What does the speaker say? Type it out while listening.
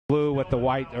blue with the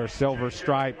white or silver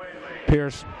stripe.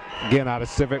 Pearce, again, out of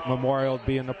Civic Memorial,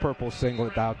 being the purple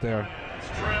singlet out there.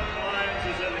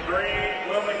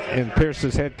 And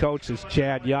Pearce's head coach is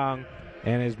Chad Young,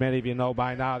 and as many of you know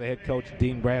by now, the head coach,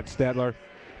 Dean Brad Stedler,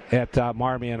 at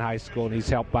Marmion High School, and he's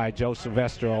helped by Joe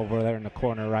Sylvester over there in the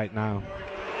corner right now.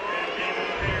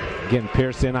 Again,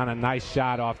 Pearce in on a nice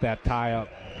shot off that tie-up.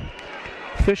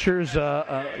 Fisher's,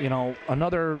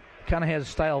 another kind of has a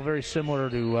style very similar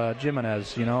to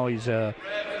Jimenez. You know, he's a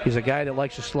guy that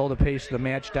likes to slow the pace of the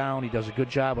match down. He does a good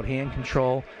job with hand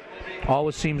control.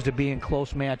 Always seems to be in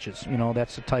close matches. You know,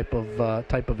 that's the type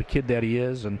of a kid that he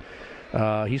is, and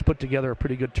he's put together a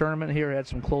pretty good tournament here. Had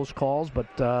some close calls, but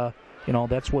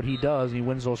that's what he does. He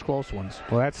wins those close ones.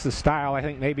 Well, that's the style I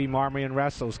think maybe Marmion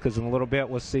wrestles, because in a little bit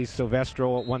we'll see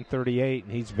Silvestro at 138,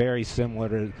 and he's very similar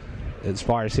to as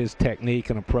far as his technique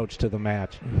and approach to the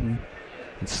match. Mm-hmm.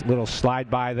 It's a little slide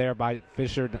by there by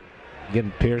Fisher.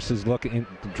 Again, Pearce is looking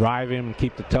to drive him and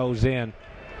keep the toes in.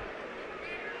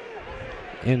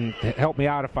 And help me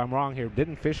out if I'm wrong here.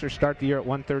 Didn't Fisher start the year at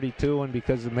 132, and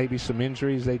because of maybe some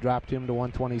injuries, they dropped him to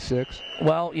 126?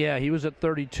 Well, yeah, he was at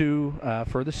 32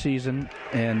 for the season,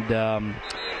 and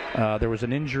there was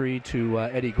an injury to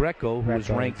Eddie Greco, who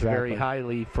was ranked very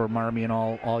highly for Marmion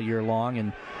all year long,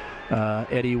 and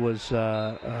Eddie was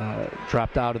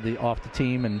dropped out off the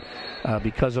team, and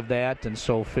because of that, and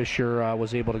so Fisher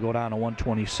was able to go down to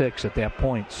 126 at that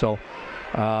point. So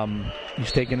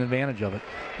he's taking advantage of it.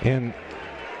 And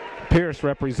Pearce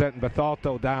representing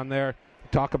Bethalto down there.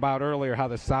 Talk about earlier how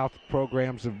the South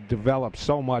programs have developed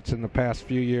so much in the past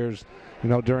few years. You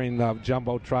know, during the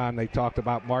Jumbotron, they talked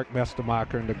about Mark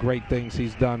Mestemacher and the great things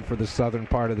he's done for the southern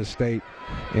part of the state.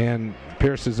 And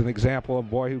Pearce is an example of a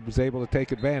boy who was able to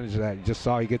take advantage of that. You just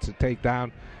saw he gets a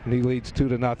takedown, and he leads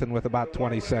 2-0 with about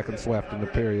 20 seconds left in the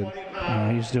period.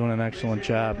 He's doing an excellent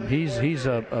job. He's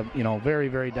a very,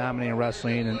 very dominating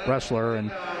wrestler, and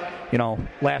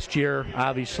last year,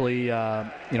 obviously,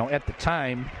 at the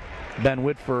time, Ben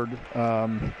Whitford,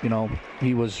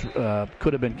 he was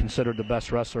could have been considered the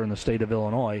best wrestler in the state of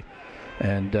Illinois,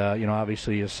 and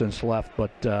obviously he has since left.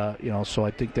 But so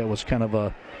I think that was kind of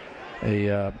a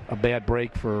bad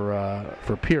break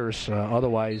for Pearce.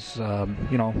 Otherwise,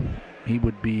 he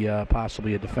would be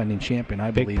possibly a defending champion.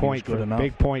 I believe he's good enough.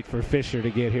 Big point for Fisher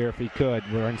to get here if he could.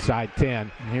 We're inside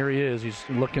 10. And here he is. He's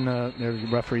looking. The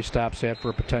referee stops that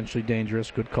for a potentially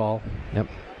dangerous. Good call. Yep.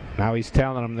 Now he's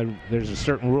telling them there's a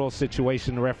certain rule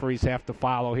situation the referees have to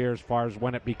follow here as far as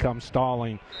when it becomes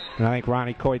stalling. And I think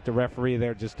Ronnie Coit, the referee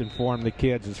there, just informed the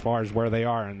kids as far as where they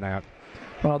are in that.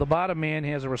 Well, the bottom man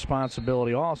has a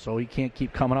responsibility also. He can't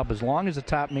keep coming up. As long as the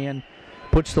top man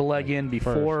puts the leg in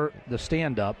before the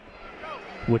stand-up,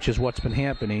 which is what's been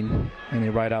happening, and they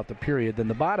ride out the period, then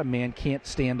the bottom man can't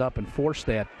stand up and force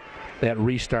that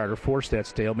restart or force that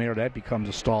stalemate, or that becomes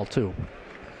a stall too.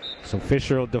 So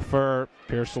Fisher will defer.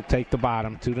 Pearce will take the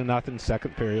bottom. 2-0,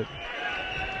 second period.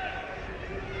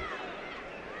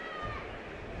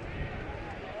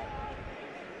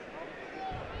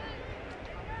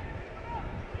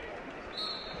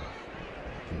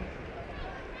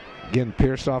 Again,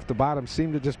 Pearce off the bottom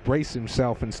seemed to just brace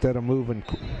himself instead of moving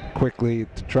quickly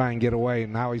to try and get away.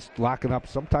 And now he's locking up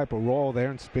some type of roll there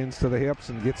and spins to the hips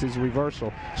and gets his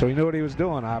reversal. So he knew what he was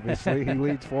doing, obviously. He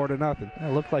leads 4-0.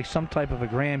 It looked like some type of a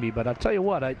Granby, but I'll tell you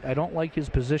what, I don't like his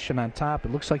position on top.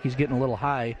 It looks like he's getting a little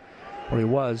high where he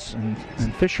was. And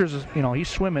Fisher's, he's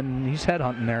swimming, he's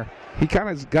headhunting there. He kind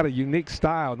of got a unique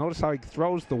style. Notice how he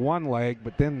throws the one leg,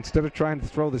 but then instead of trying to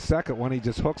throw the second one, he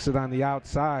just hooks it on the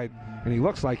outside, and he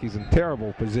looks like he's in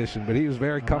terrible position, but he was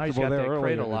very comfortable there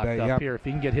earlier today. Locked up here. If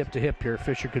he can get hip to hip here,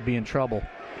 Fisher could be in trouble.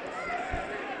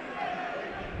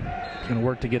 He's going to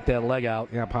work to get that leg out.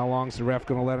 Yep, how long is the ref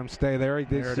going to let him stay there? He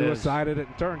did suicided it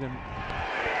and turned him.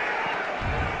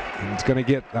 And it's going to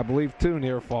get, I believe, 2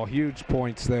 near fall. Huge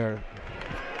points there.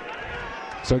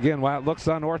 So again, while it looks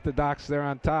unorthodox there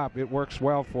on top, it works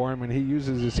well for him, and he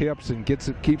uses his hips and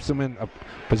keeps him in a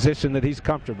position that he's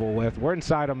comfortable with. We're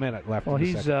inside a minute left. Well,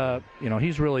 he's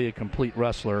really a complete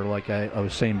wrestler, like I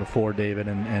was saying before, David,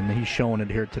 and he's showing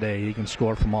it here today. He can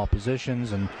score from all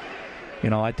positions, and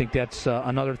I think that's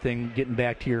another thing. Getting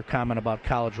back to your comment about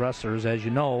college wrestlers, as you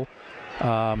know,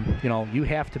 you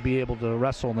have to be able to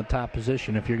wrestle in the top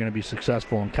position if you're going to be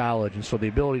successful in college, and so the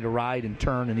ability to ride and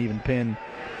turn and even pin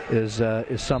is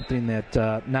something that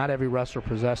not every wrestler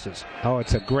possesses. Oh,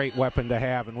 it's a great weapon to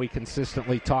have, and we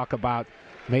consistently talk about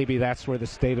maybe that's where the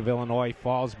state of Illinois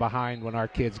falls behind when our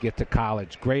kids get to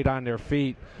college. Great on their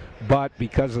feet, but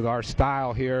because of our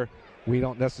style here, we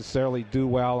don't necessarily do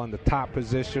well in the top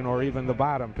position or even the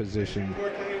bottom position.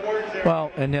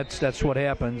 Well, and that's what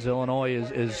happens. Illinois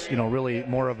is really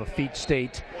more of a feat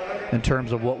state in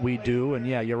terms of what we do, and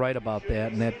yeah, you're right about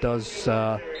that, and that does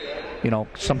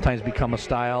sometimes become a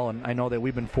style. And I know that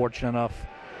we've been fortunate enough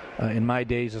in my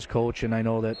days as coach, and I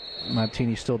know that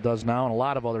Montini still does now, and a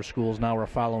lot of other schools now are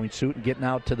following suit and getting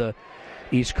out to the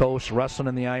East Coast, wrestling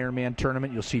in the Ironman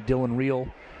tournament. You'll see Dylan Reel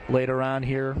later on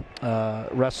here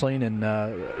wrestling, and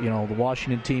the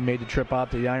Washington team made the trip out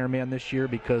to the Ironman this year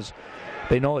because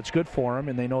they know it's good for them,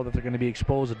 and they know that they're going to be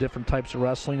exposed to different types of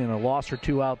wrestling, and a loss or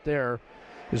two out there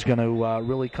is going to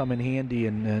really come in handy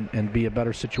and be a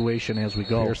better situation as we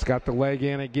go. Pearce got the leg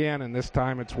in again, and this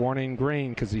time it's warning green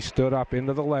because he stood up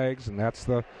into the legs, and that's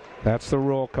the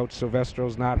rule. Coach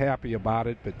Silvestro's not happy about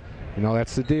it, but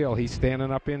that's the deal. He's standing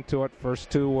up into it. First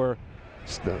two were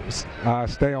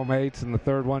stalemates, and the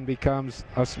third one becomes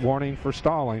a warning for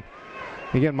stalling.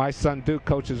 Again, my son Duke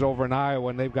coaches over in Iowa,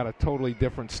 and they've got a totally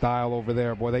different style over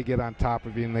there. Boy, they get on top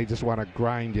of you, and they just want to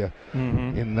grind you.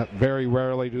 Mm-hmm. And very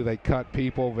rarely do they cut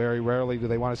people. Very rarely do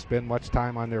they want to spend much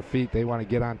time on their feet. They want to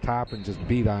get on top and just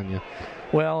beat on you.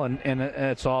 Well, and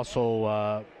it's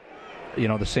also,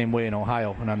 the same way in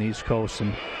Ohio and on the East Coast.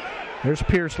 And there's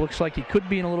Pearce. Looks like he could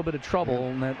be in a little bit of trouble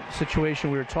in that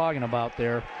situation we were talking about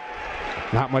there.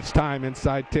 Not much time,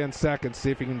 inside 10 seconds.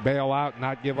 See if he can bail out and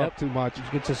not give up too much. He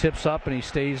gets his hips up and he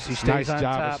stays nice on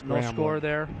job top. No score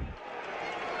there.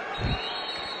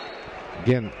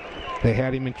 Again, they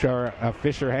had him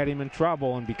Fisher had him in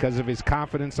trouble, and because of his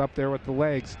confidence up there with the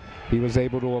legs, he was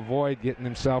able to avoid getting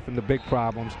himself into big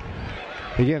problems.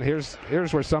 Again, here's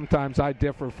where sometimes I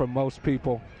differ from most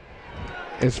people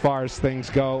as far as things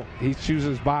go. He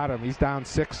chooses bottom. He's down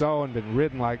 6-0 and been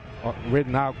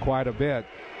ridden out quite a bit.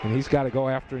 And he's got to go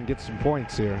after and get some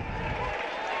points here.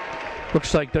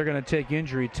 Looks like they're going to take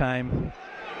injury time.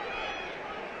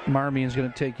 Marmion's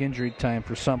going to take injury time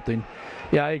for something.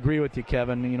 Yeah, I agree with you,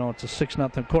 Kevin. It's a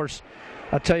 6-0. Of course,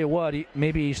 I'll tell you what,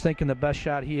 maybe he's thinking the best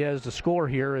shot he has to score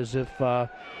here is if,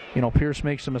 Pearce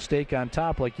makes a mistake on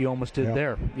top like he almost did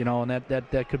there. And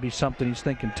that could be something he's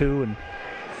thinking too. And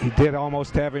he did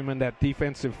almost have him in that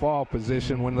defensive fall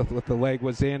position when the leg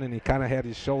was in, and he kind of had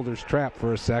his shoulders trapped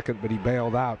for a second, but he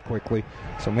bailed out quickly.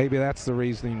 So maybe that's the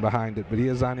reasoning behind it. But he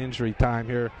is on injury time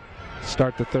here to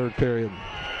start the third period.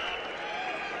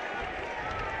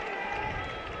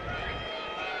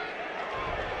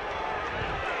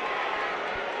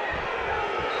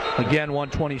 Again,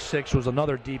 126 was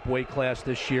another deep weight class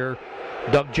this year.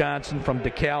 Doug Johnson from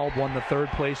DeKalb won the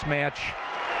third-place match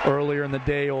earlier in the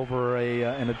day over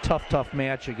in a tough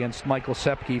match against Michael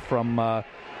Sepke from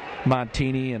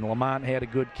Montini, and Lamont had a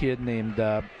good kid named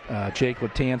Jake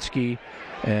Latansky,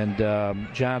 and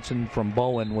Johnson from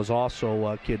Bowen was also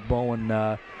a kid,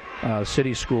 Bowen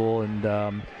City School,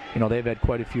 and they've had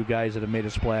quite a few guys that have made a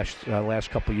splash last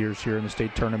couple of years here in the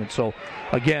state tournament. So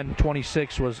again,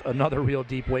 26 was another real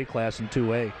deep weight class in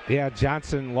 2A. Yeah,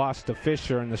 Johnson lost to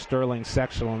Fisher in the Sterling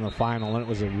sectional in the final, and it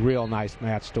was a real nice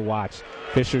match to watch.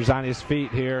 Fisher's on his feet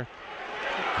here.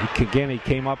 He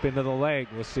came up into the leg.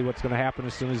 We'll see what's going to happen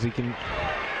as soon as he can.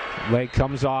 Leg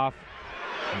comes off.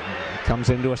 Comes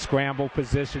into a scramble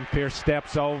position. Pearce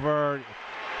steps over,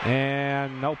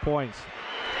 and no points.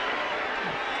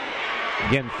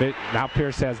 Again, now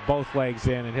Pearce has both legs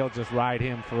in, and he'll just ride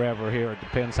him forever here. It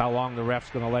depends how long the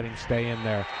ref's going to let him stay in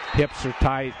there. Hips are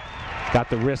tight. Got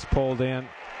the wrist pulled in.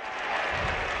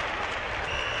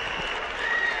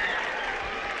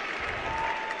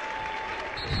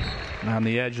 On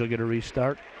the edge, he'll get a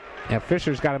restart. Yeah,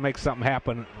 Fisher's got to make something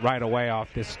happen right away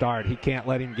off this start. He can't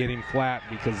let him get him flat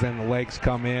because then the legs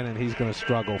come in, and he's going to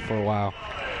struggle for a while.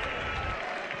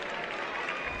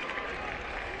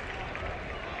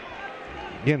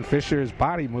 Again, Fisher's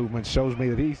body movement shows me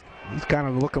that he's kind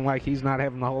of looking like he's not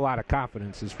having a whole lot of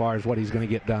confidence as far as what he's going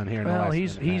to get done here. Well,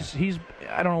 he's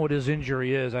I don't know what his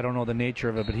injury is. I don't know the nature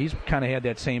of it, but he's kind of had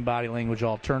that same body language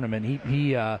all tournament.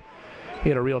 He had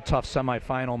a real tough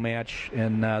semifinal match,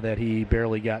 and that he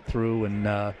barely got through. And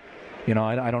I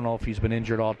don't know if he's been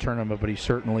injured all tournament, but he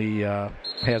certainly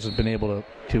hasn't been able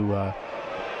to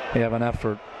have an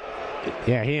effort.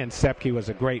 Yeah, he and Sepke was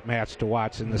a great match to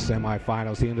watch in the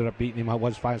semifinals. He ended up beating him. I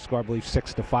was final score, I believe,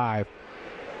 6-5.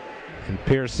 And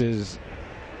Pearce is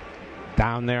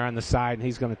down there on the side, and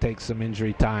he's going to take some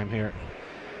injury time here.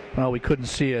 Well, we couldn't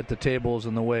see it. The table's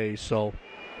in the way, so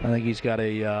I think he's got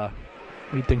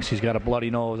he thinks he's got a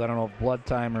bloody nose. I don't know if blood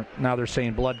time or now they're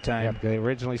saying blood time. Yep, they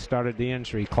originally started the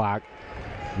injury clock.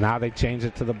 Now they changed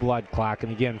it to the blood clock.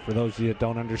 And again, for those of you that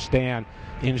don't understand,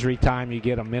 injury time you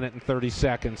get 1 minute and 30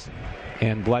 seconds,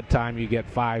 and blood time you get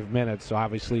 5 minutes. So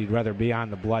obviously you'd rather be on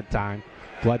the blood time.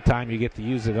 Blood time, you get to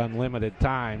use it unlimited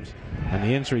times. And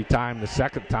the injury time, the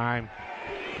second time,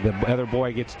 the other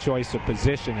boy gets choice of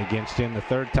position against you. And the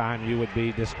third time, you would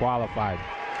be disqualified.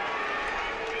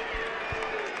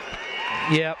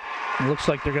 Yep. It looks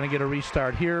like they're going to get a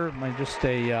restart here.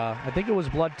 I think it was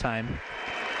blood time.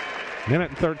 Minute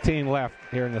and 13 left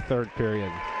here in the third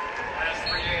period.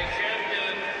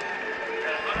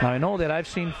 Now, I know that I've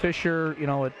seen Fisher,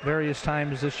 at various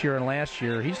times this year and last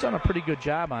year. He's done a pretty good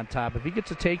job on top. If he gets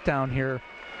a takedown here,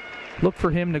 look for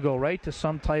him to go right to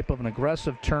some type of an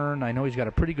aggressive turn. I know he's got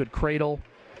a pretty good cradle.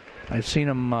 I've seen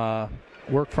him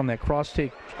work from that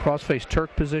cross-face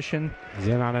Turk position. He's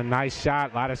in on a nice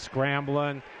shot, a lot of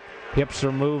scrambling. Hips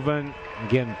are moving.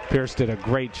 Again, Pearce did a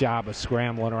great job of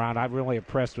scrambling around. I'm really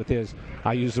impressed with his,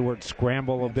 I use the word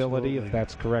scramble ability, if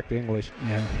that's correct English.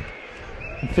 Yeah.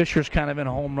 And Fisher's kind of in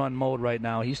a home run mode right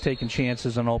now. He's taking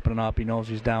chances and opening up. He knows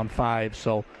he's down 5,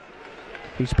 so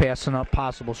he's passing up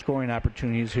possible scoring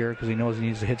opportunities here because he knows he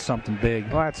needs to hit something big.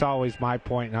 Well, that's always my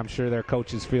point, and I'm sure their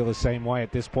coaches feel the same way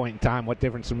at this point in time. What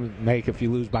difference does it make if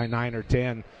you lose by 9 or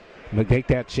 10? But take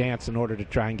that chance in order to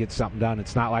try and get something done.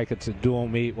 It's not like it's a dual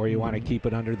meet where you want to keep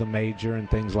it under the major and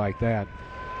things like that.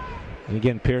 And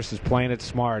again, Pearce is playing it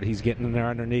smart. He's getting in there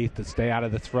underneath to stay out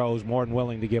of the throws, more than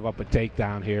willing to give up a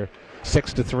takedown here.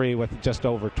 6-3 with just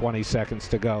over 20 seconds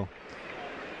to go.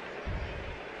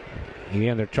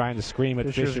 Again, they're trying to scream at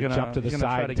Fisher, jump to the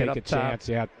side, take a chance.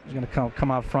 Yeah, he's going to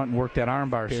come out front and work that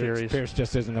armbar series. Pearce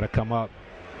just isn't going to come up.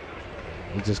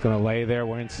 He's just going to lay there.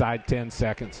 We're inside 10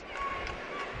 seconds.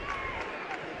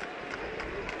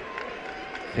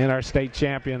 And our state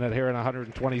champion at here in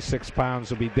 126 pounds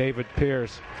will be David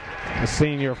Pearce, a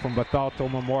senior from Bethalto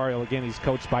Memorial. Again, he's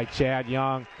coached by Chad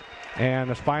Young,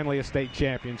 and it's finally a state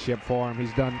championship for him.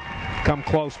 He's come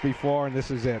close before, and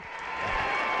this is it.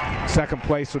 Second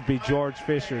place would be George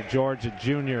Fisher, George, a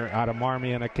junior out of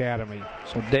Marmion Academy.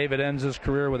 So David ends his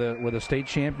career with a state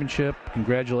championship.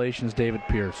 Congratulations, David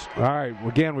Pearce. All right,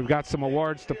 again, we've got some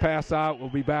awards to pass out. We'll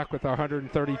be back with our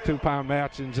 132-pound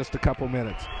match in just a couple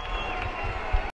minutes.